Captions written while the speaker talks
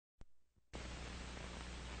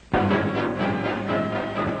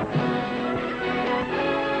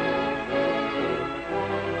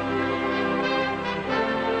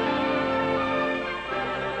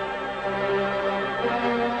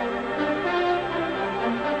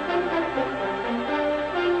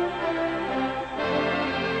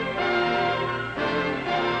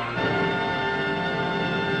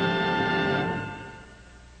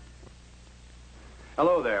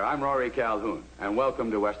Hello there, I'm Rory Calhoun, and welcome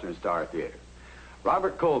to Western Star Theater.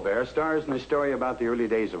 Robert Colbert stars in a story about the early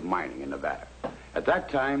days of mining in Nevada. At that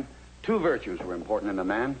time, two virtues were important in a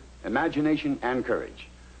man, imagination and courage.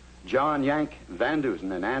 John Yank Van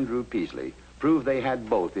Dusen and Andrew Peasley proved they had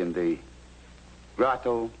both in the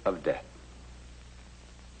Grotto of Death.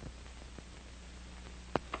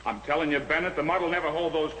 I'm telling you, Bennett, the mud will never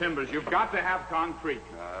hold those timbers. You've got to have concrete.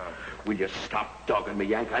 Will you stop dogging me,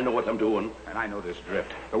 Yank? I know what I'm doing. And I know this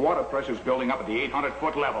drift. The water pressure's building up at the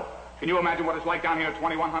 800-foot level. Can you imagine what it's like down here at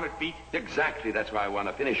 2,100 feet? Exactly. That's why I want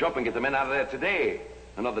to finish up and get the men out of there today.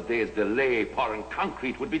 Another day's delay pouring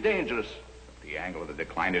concrete would be dangerous. The angle of the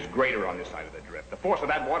decline is greater on this side of the drift. The force of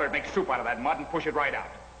that water would make soup out of that mud and push it right out.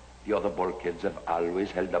 The other bulkheads have always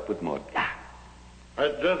held up with mud.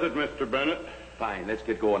 That does it, Mr. Bennett. Fine, let's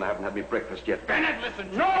get going. I haven't had my breakfast yet. Bennett,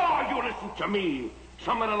 listen. No, you listen to me.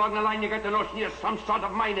 Somewhere along the line you got the notion you're some sort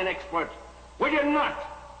of mining expert. Well, you're not.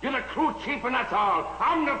 You're the crew chief and that's all.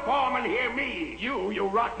 I'm the foreman, hear me. You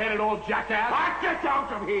rock-headed old jackass. I'll get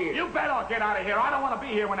out of here. You bet I'll get out of here. I don't want to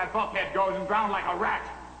be here when that bulkhead goes and drown like a rat.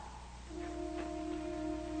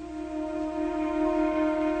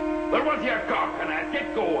 Well, what's your gawking at?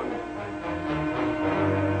 Get going.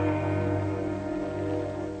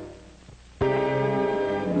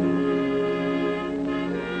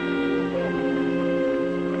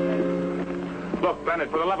 Look, Bennett,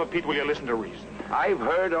 for the love of Pete, will you listen to reason? I've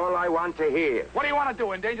heard all I want to hear. What do you want to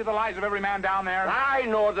do, endanger the lives of every man down there? I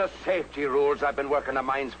know the safety rules. I've been working the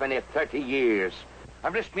mines for near 30 years.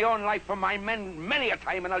 I've risked my own life for my men many a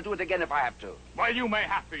time, and I'll do it again if I have to. Well, you may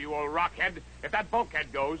have to, you old rockhead. If that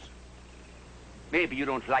bulkhead goes... Maybe you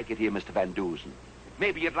don't like it here, Mr. Van Dusen.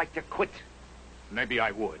 Maybe you'd like to quit. Maybe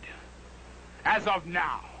I would. As of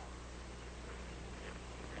now.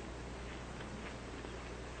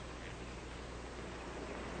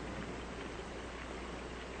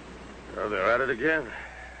 Oh, they're at it again.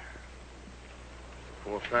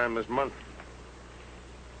 Fourth time this month.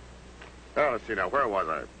 Oh, let's see now. Where was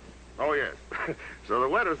I? Oh, yes. So the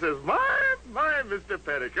weather says, my, Mr.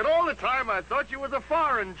 Pettick. And all the time I thought you was a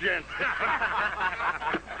foreign gent.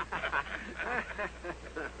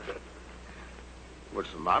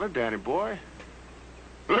 What's the matter, Danny boy?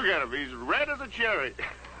 Look at him. He's red as a cherry.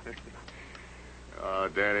 Oh,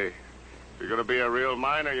 Danny, if you're going to be a real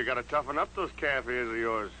miner, you got to toughen up those calf ears of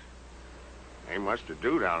yours. Ain't much to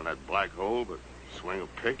do down in that black hole but swing a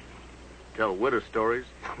pick, tell widow stories.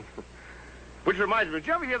 Which reminds me, did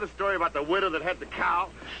you ever hear the story about the widow that had the cow?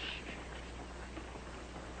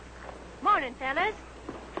 Morning, fellas.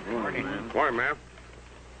 Morning, ma'am.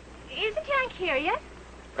 Isn't Yank here yet?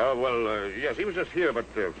 Oh, well, yes, he was just here, but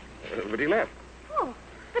he left. Oh,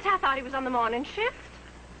 but I thought he was on the morning shift.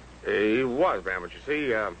 He was, ma'am, but you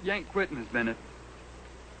see, Yank quit, Miss Bennett.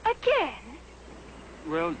 Again?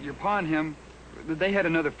 Well, your pa and him, they had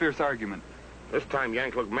another fierce argument. this time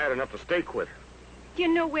Yank looked mad enough to stay quit. Do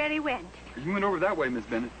you know where he went? He went over that way, Miss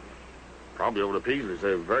Bennett. Probably over to Peasley's.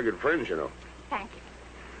 They're very good friends, you know. Thank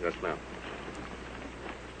you. Yes, ma'am.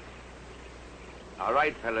 All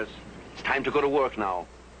right, fellas. It's time to go to work now.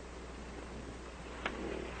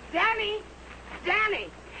 Danny!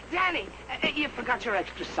 Danny, you forgot your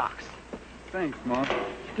extra socks. Thanks, Mom.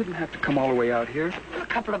 You didn't have to come all the way out here. A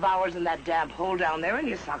couple of hours in that damp hole down there and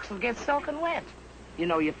your socks will get soaking wet. You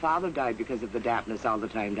know, your father died because of the dampness all the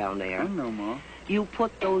time down there. I know, Ma. You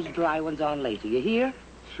put those dry ones on later, you hear?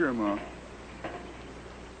 Sure, Ma.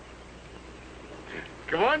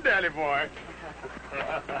 Come on, Danny boy.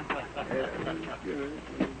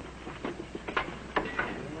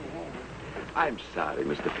 I'm sorry,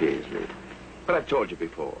 Mr. Paisley, but I've told you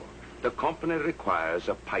before. The company requires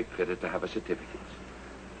a pipe fitter to have a certificate.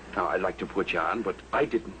 Now, I'd like to put you on, but I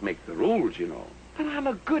didn't make the rules, you know. But I'm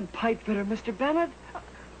a good pipe fitter, Mr. Bennett.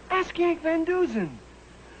 Ask Yank Van Dusen.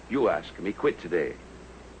 You ask him. He quit today.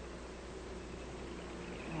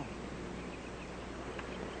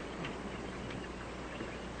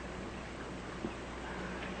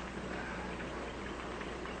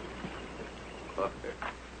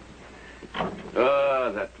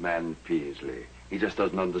 Oh, that man Paisley. He just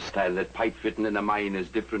doesn't understand that pipe fitting in a mine is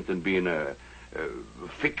different than being a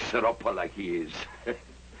fixer-upper like he is.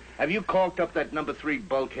 Have you caulked up that number 3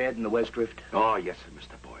 bulkhead in the West Drift? Oh, yes, sir,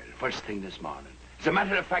 Mr. Boyle. First thing this morning. As a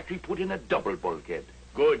matter of fact, we put in a double bulkhead.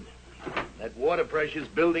 Good. That water pressure's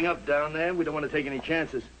building up down there. We don't want to take any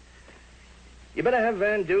chances. You better have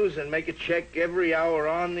Van Dusen make a check every hour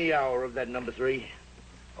on the hour of that number 3.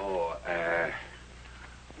 Oh,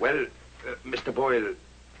 well, Mr. Boyle,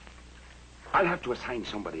 I'll have to assign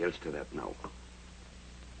somebody else to that now.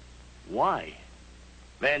 Why?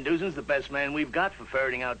 Van Dusen's the best man we've got for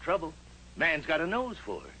ferreting out trouble. Man's got a nose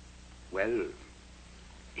for her. Well,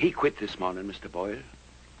 he quit this morning, Mr. Boyle.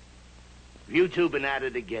 You two been at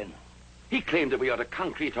it again. He claimed that we ought to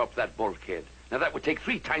concrete up that bulkhead. Now, that would take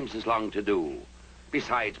 3 times as long to do.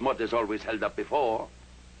 Besides, mud has always held up before.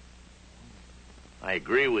 I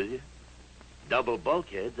agree with you. Double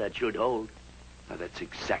bulkhead, that should hold. Now, that's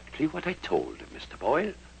exactly what I told him, Mr.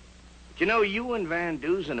 Boyle. But you know, you and Van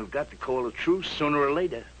Dusen have got to call a truce sooner or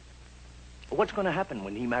later. What's going to happen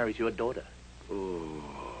when he marries your daughter? Oh,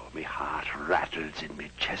 my heart rattles in my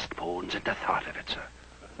chest bones at the thought of it,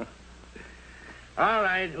 sir. All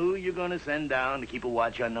right, who you going to send down to keep a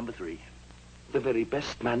watch on number 3? The very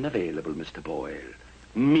best man available, Mr. Boyle.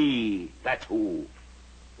 Me, that's who.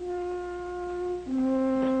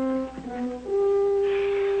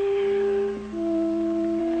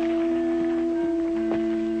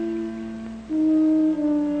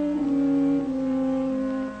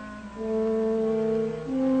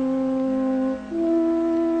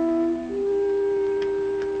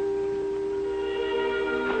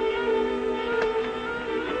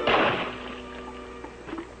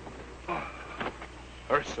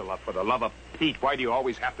 Ursula, for the love of Pete, why do you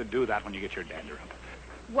always have to do that when you get your dander up?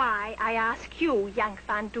 Why, I ask you, Yank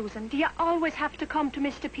Van Dusen, do you always have to come to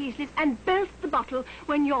Mr. Peasley's and belt the bottle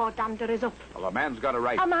when your dander is up? Well, a man's got a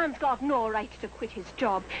right. A man's got no right to quit his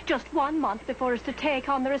job just 1 month before he's to take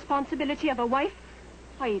on the responsibility of a wife.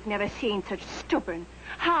 I've never seen such stubborn,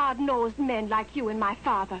 hard-nosed men like you and my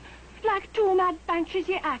father. Like 2 mad banshers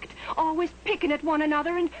you act, always picking at one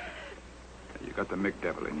another and... You got the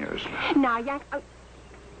McDevil in yours. Now, Yank...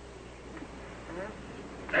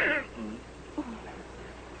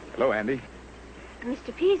 Hello, Andy.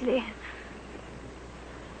 Mr. Peasley.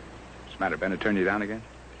 What's the matter, Ben? Turn you down again?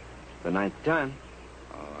 The 9th time.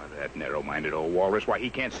 Oh, that narrow-minded old walrus. Why, he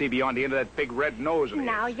can't see beyond the end of that big red nose of his.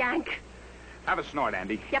 Now, Yank. Have a snort,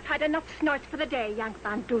 Andy. You've had enough snorts for the day, Yank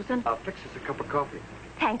Van Dusen. I'll fix us a cup of coffee.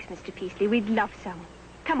 Thanks, Mr. Peasley. We'd love some.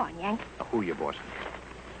 Come on, Yank. Now, who are you, boss?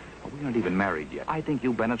 Well, we aren't even married yet. I think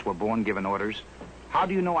you Bennetts were born giving orders. How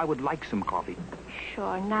do you know I would like some coffee?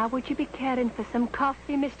 Sure, now would you be caring for some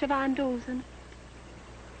coffee, Mr. Van Dusen?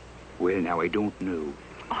 Well, now, I don't know.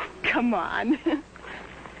 Oh, come on.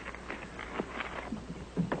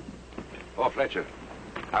 Oh, Fletcher,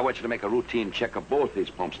 I want you to make a routine check of both these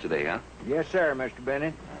pumps today, huh? Yes, sir, Mr.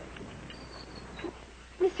 Bennett.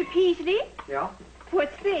 Mr. Peasley? Yeah?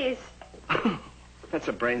 What's this? That's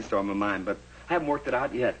a brainstorm of mine, but I haven't worked it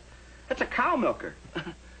out yet. That's a cow milker.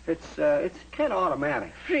 It's kind of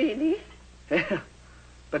automatic. Really? Yeah,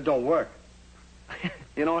 but it don't work.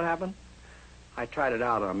 You know what happened? I tried it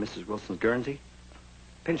out on Mrs. Wilson's Guernsey.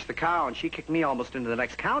 Pinched the cow, and she kicked me almost into the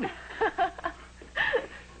next county.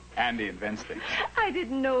 Andy invents things. I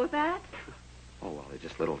didn't know that. Oh, well, they're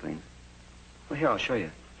just little things. Well, here, I'll show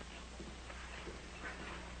you.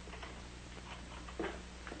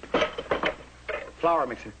 Flour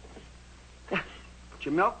mixer. Yeah. Put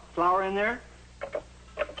your milk, flour in there.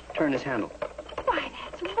 Turn this handle. Why,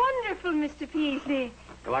 that's wonderful, Mr. Peasley.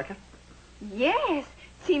 You like it? Yes.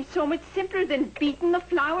 Seems so much simpler than beating the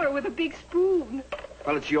flour with a big spoon.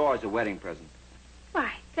 Well, it's yours, a wedding present.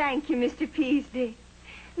 Why, thank you, Mr. Peasley.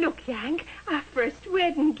 Look, Yank, our first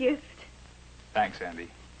wedding gift. Thanks, Andy.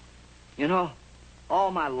 You know,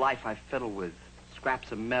 all my life I've fiddled with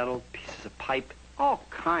scraps of metal, pieces of pipe, all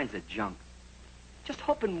kinds of junk. Just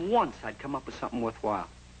hoping once I'd come up with something worthwhile.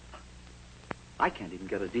 I can't even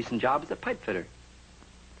get a decent job as a pipe fitter.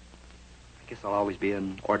 I guess I'll always be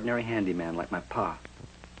an ordinary handyman like my pa.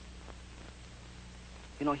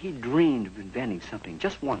 You know, he dreamed of inventing something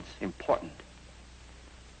just once important.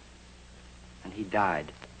 And he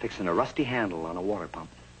died fixing a rusty handle on a water pump.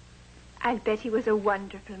 I'll bet he was a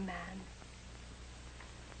wonderful man.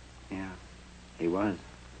 Yeah, he was.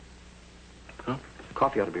 Huh?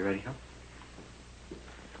 Coffee ought to be ready, huh?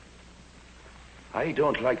 I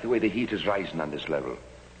don't like the way the heat is rising on this level.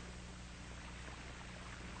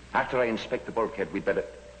 After I inspect the bulkhead, we'd better...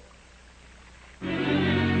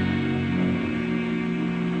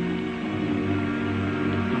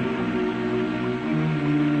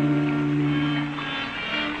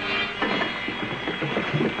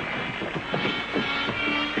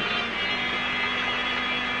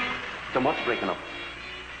 The mud's breaking up.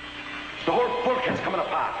 The whole bulkhead's coming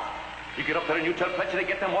apart. You get up there and you tell Fletcher to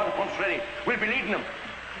get them water pumps ready. We'll be leading them.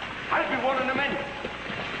 I'll be warning them in.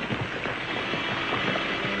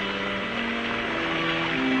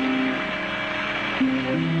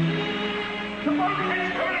 The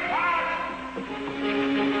bulkhead's coming apart!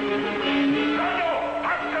 Grotto!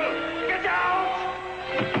 Uncle! Get out!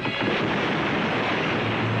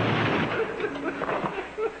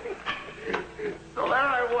 So there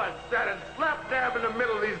I was, standing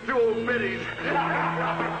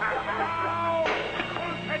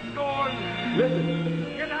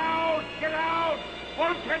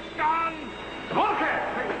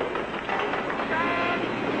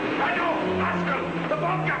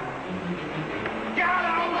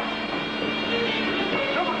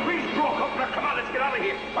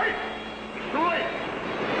Wait! It's too late!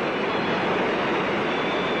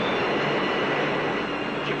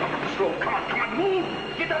 Keep up the slope. Come on, move!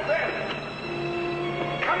 Get up there!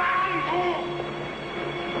 Come on, move!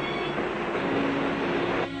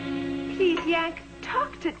 Please, Yank,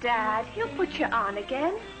 talk to Dad. He'll put you on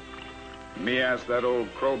again. Me ask that old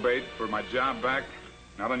crowbait for my job back?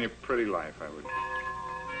 Not on your pretty life, I would.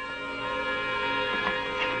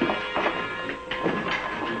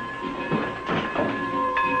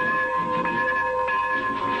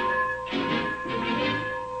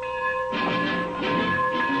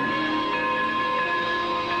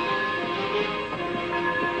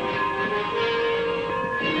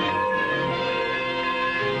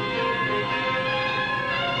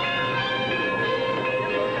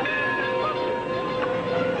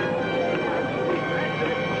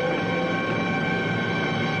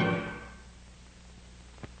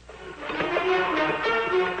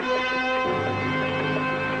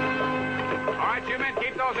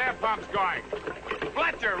 Pumps going.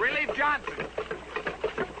 Fletcher, relieve Johnson.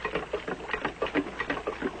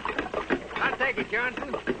 I'll take it,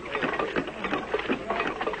 Johnson.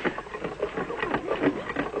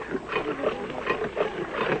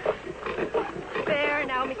 There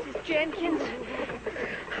now, Mrs. Jenkins.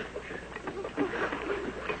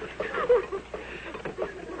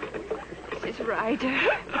 Mrs. Ryder.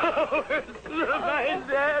 Oh, it's my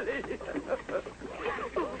daddy.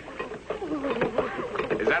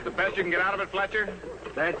 Is that the best you can get out of it, Fletcher?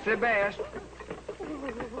 That's the best.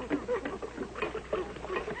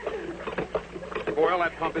 Boyle,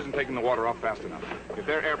 that pump isn't taking the water off fast enough. If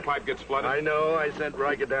their air pipe gets flooded... I know. I sent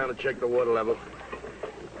Riker down to check the water level.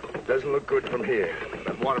 Doesn't look good from here.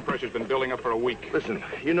 That water pressure's been building up for a week. Listen,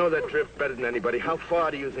 you know that drift better than anybody. How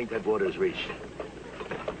far do you think that water's reached?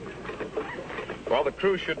 Well, the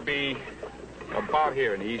crew should be about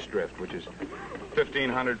here in the East Drift, which is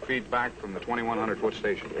 1,500 feet back from the 2,100-foot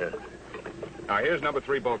station. Yeah. Now, here's number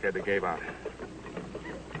 3 bulkhead that gave out.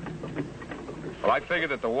 Well, I figure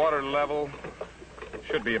that the water level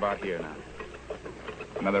should be about here now.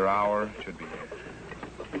 Another hour should be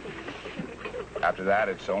here. After that,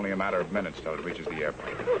 it's only a matter of minutes till it reaches the air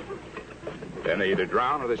pipe. Then they either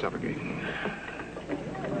drown or they suffocate.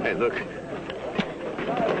 Hey, look.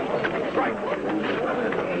 Right.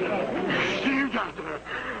 Steam down there.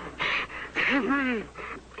 Can't breathe.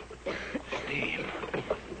 Steam.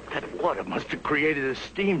 That water must have created a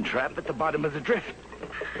steam trap at the bottom of the drift.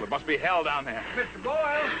 Well, it must be hell down there. Mr.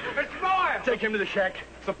 Boyle! Mr. Boyle! Take him to the shack.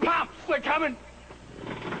 The pumps! They're coming!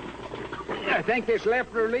 I think this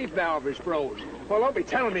left relief valve is froze. Well, don't be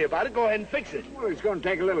telling me about it. Go ahead and fix it. Well, it's going to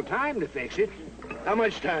take a little time to fix it. How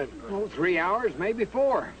much time? Oh, 3 hours, maybe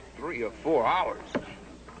 4. 3 or 4 hours.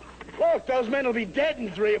 Look, those men will be dead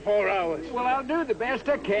in 3 or 4 hours. Well, I'll do the best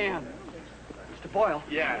I can. Mr. Boyle.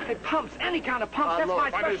 Yeah. Hey, pumps, any kind of pumps. That's Look, my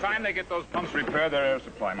by the specialty. time they get those pumps repaired, their air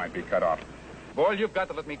supply might be cut off. Boyle, you've got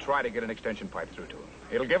to let me try to get an extension pipe through to them.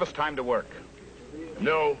 It'll give us time to work.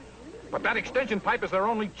 No. But that extension pipe is their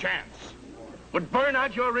only chance. Would burn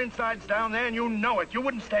out your insides down there, and you know it. You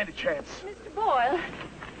wouldn't stand a chance. Mr. Boyle,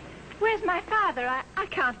 where's my father? I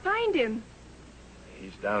can't find him.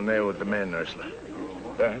 He's down there with the men, Ursula.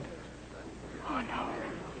 Dad? Oh, no.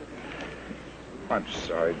 I'm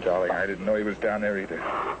sorry, darling. I didn't know he was down there either.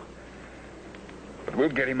 But we'll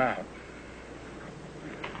get him out.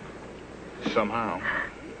 Somehow.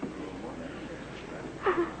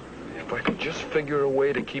 If I could just figure a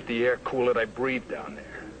way to keep the air cool that I breathe down there.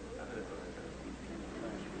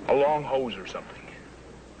 A long hose or something.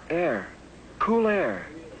 Air. Cool air.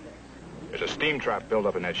 There's a steam trap built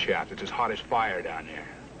up in that shaft. It's as hot as fire down there.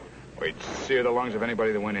 We'd sear the lungs of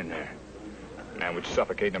anybody that went in there. And would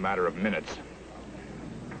suffocate in a matter of minutes.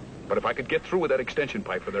 But if I could get through with that extension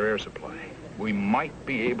pipe for their air supply, we might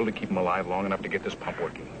be able to keep them alive long enough to get this pump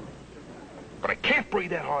working. But I can't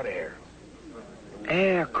breathe that hot air.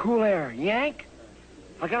 Air, cool air. Yank?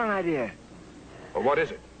 I got an idea. Well, what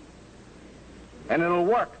is it? And it'll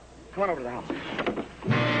work. Come on over to the house.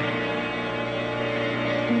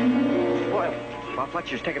 Boyle, while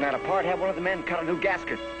Fletcher's taking that apart, have one of the men cut a new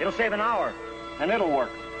gasket. It'll save an hour, and it'll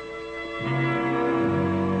work.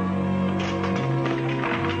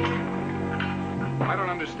 I don't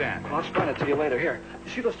understand. Well, I'll explain it to you later. Here,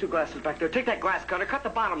 you see those 2 glasses back there? Take that glass cutter, cut the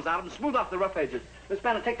bottoms out of them, smooth off the rough edges. Miss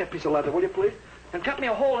Bannon, take that piece of leather, will you, please? And cut me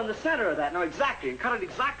a hole in the center of that. Now, exactly. And cut it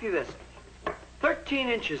exactly this. 13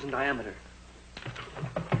 inches in diameter.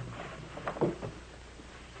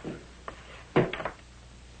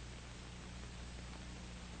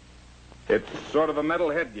 It's sort of a metal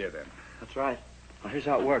headgear, then. That's right. Now, here's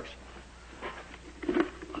how it works.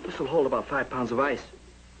 This will hold about 5 pounds of ice.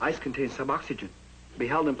 Ice contains some oxygen. Be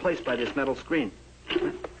held in place by this metal screen.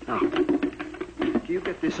 Now, after you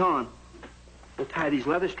get this on, we'll tie these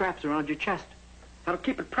leather straps around your chest. That'll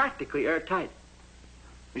keep it practically airtight.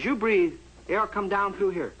 As you breathe, air will come down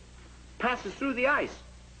through here. Passes through the ice.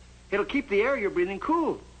 It'll keep the air you're breathing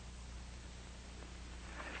cool.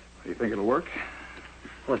 Do you think it'll work?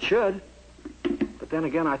 Well, it should. But then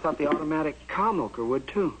again, I thought the automatic cow milker would,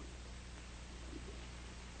 too.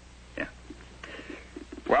 Yeah.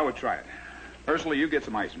 Well, we'll try it. Ursula, you get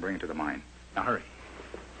some ice and bring it to the mine. Now, hurry.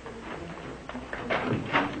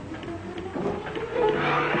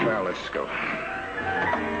 Well, let's go.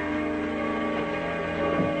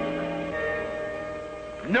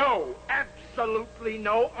 No, absolutely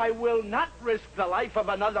no. I will not risk the life of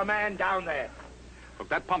another man down there. Look,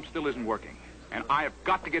 that pump still isn't working. And I have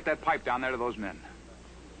got to get that pipe down there to those men.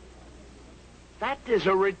 That is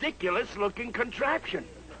a ridiculous-looking contraption.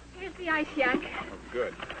 Here's the ice, Yank. Oh,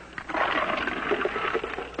 good.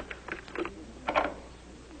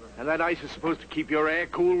 And that ice is supposed to keep your air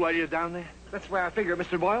cool while you're down there? That's where I figure,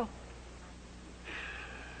 Mr. Boyle.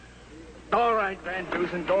 All right, Van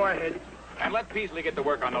Dusen, go ahead. And let Peasley get to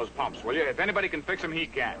work on those pumps, will you? If anybody can fix them, he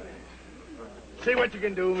can. See what you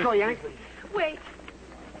can do, Mr. Go, Yank. Wait.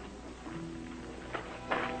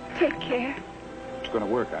 Take care. It's going to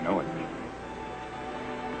work, I know it.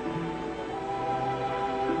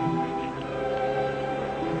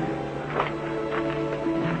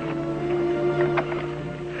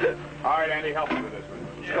 All right, Andy, help me with this one.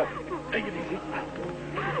 Go. Take it easy.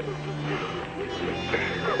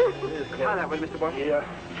 Try that way, Mr. Boyle. Yeah.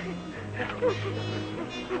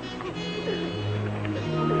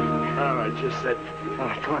 All right, just sit. All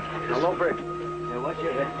right, come on. Now, low break. Now, watch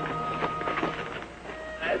your head.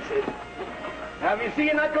 That's it. Now, if you see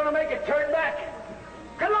you're not going to make it, turn back.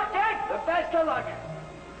 Good luck, Yank. The best of luck.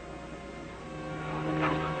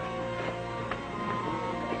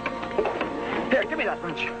 Here, give me that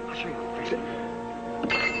wrench. I'll show you how to fix it.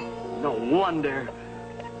 No wonder.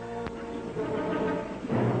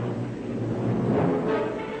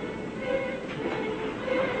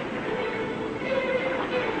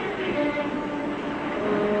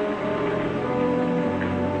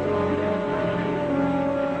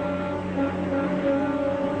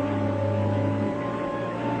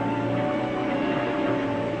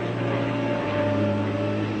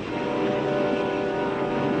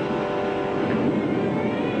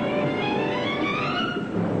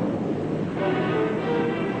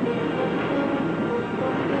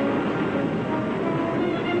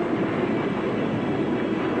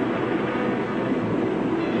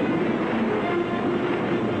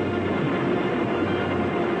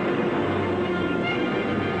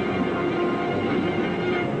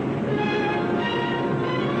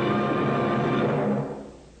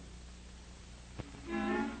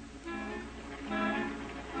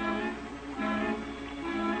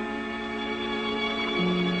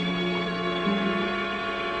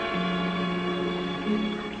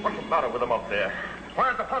 What's the matter with them up there? Why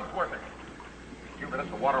aren't the pumps working? A few minutes,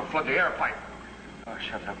 the water will flood the air pipe. Oh,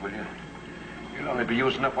 shut up, will you? You'll only be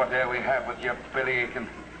using up what air we have with your belly aching.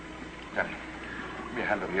 Johnny, give me a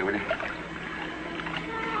hand over here, will you?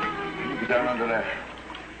 You get down under there.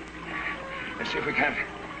 Let's see if we can't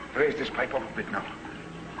raise this pipe up a bit now.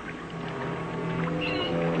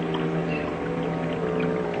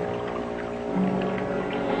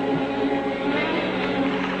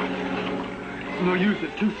 No use,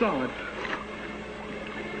 it's too solid.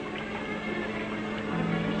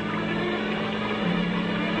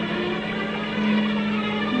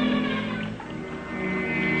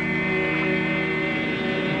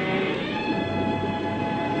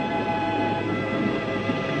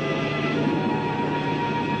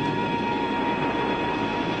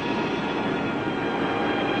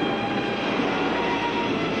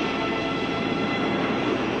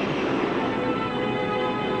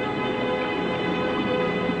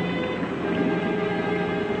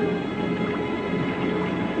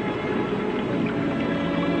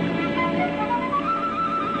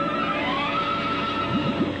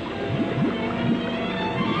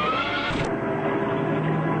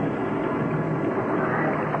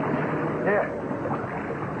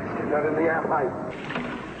 Not in the air pipe.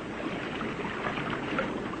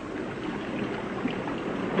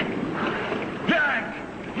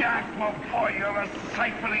 Yank, my boy, you're a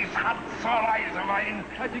sight for these hot, sore eyes of mine.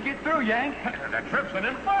 How'd you get through, Yank? That trip's an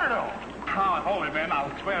inferno. Oh, hold it, man. I'll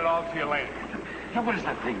explain it all to you later. Now, what is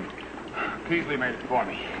that thing? Peasley made it for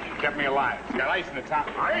me. Kept me alive. It's got ice in the top.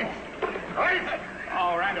 Ice? Ice?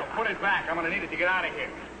 Oh, Randall, put it back. I'm going to need it to get out of here.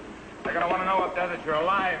 They're going to want to know up there that you're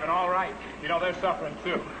alive and all right. You know, they're suffering,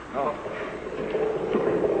 too. Oh.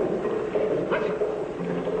 Listen.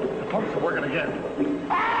 working again.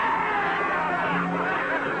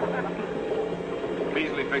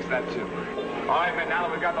 Beasley fixed that, too. All right, men, now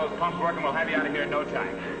that we've got those pumps working, we'll have you out of here in no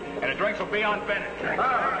time. And the drinks will be on Bennett.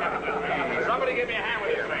 Somebody give me a hand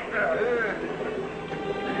with this thing.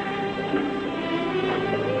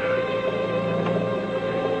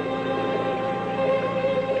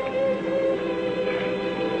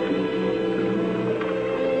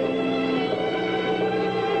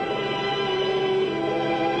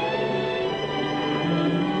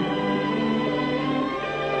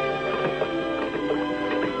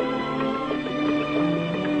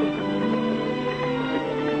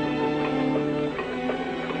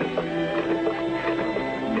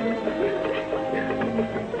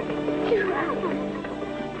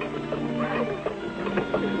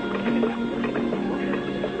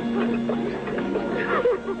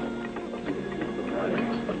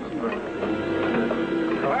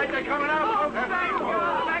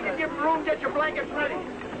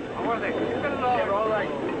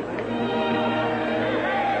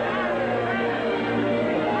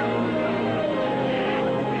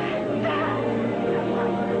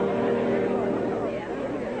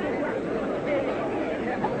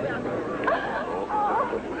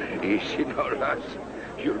 Easy now, lass.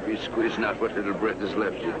 You'll be squeezing out what little breath is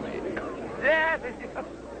left in me.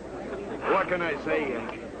 What can I say,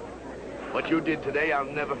 Yank? What you did today, I'll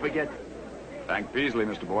never forget. Thank Beasley,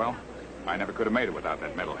 Mr. Boyle. I never could have made it without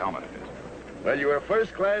that metal helmet of his. Well, you're a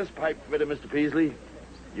first-class pipe fitter, Mr. Peasley.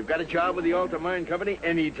 You've got a job with the Alta Mine Company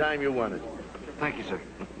any time you want it. Thank you, sir.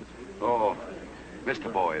 Oh,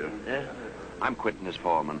 Mr. Boyle. Yeah? I'm quitting as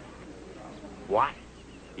foreman. What?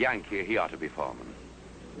 Yank here, he ought to be foreman.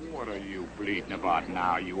 What are you bleating about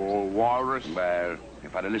now, you old walrus? Well,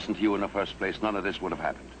 if I'd have listened to you in the first place, none of this would have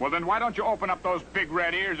happened. Well, then why don't you open up those big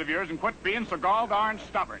red ears of yours and quit being so gall-darn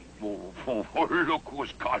stubborn? Oh, look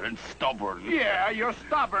who's calling stubborn. Yeah, you're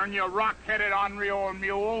stubborn, you rock-headed, ornery old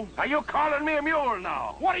mule. Are you calling me a mule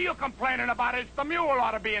now? What are you complaining about? It's the mule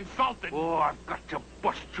ought to be insulted. Oh, I've got to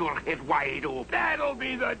bust your head wide open. That'll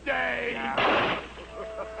be the day.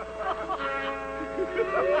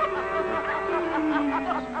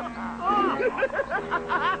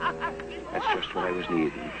 That's just what I was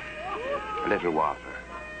needing. A little water.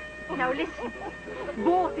 Now listen,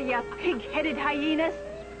 both of you pig-headed hyenas.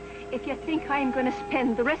 If you think I'm going to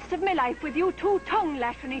spend the rest of my life with you two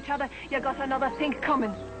tongue-lashing each other, you got another think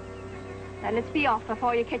coming. Now let's be off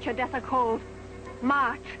before you catch your death of cold.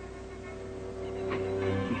 March.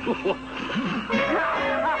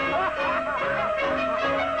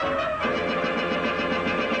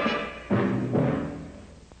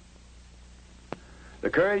 The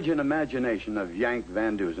courage and imagination of Yank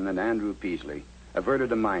Van Dusen and Andrew Peasley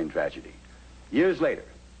averted a mine tragedy. Years later,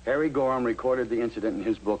 Harry Gorham recorded the incident in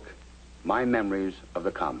his book, My Memories of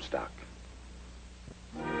the Comstock.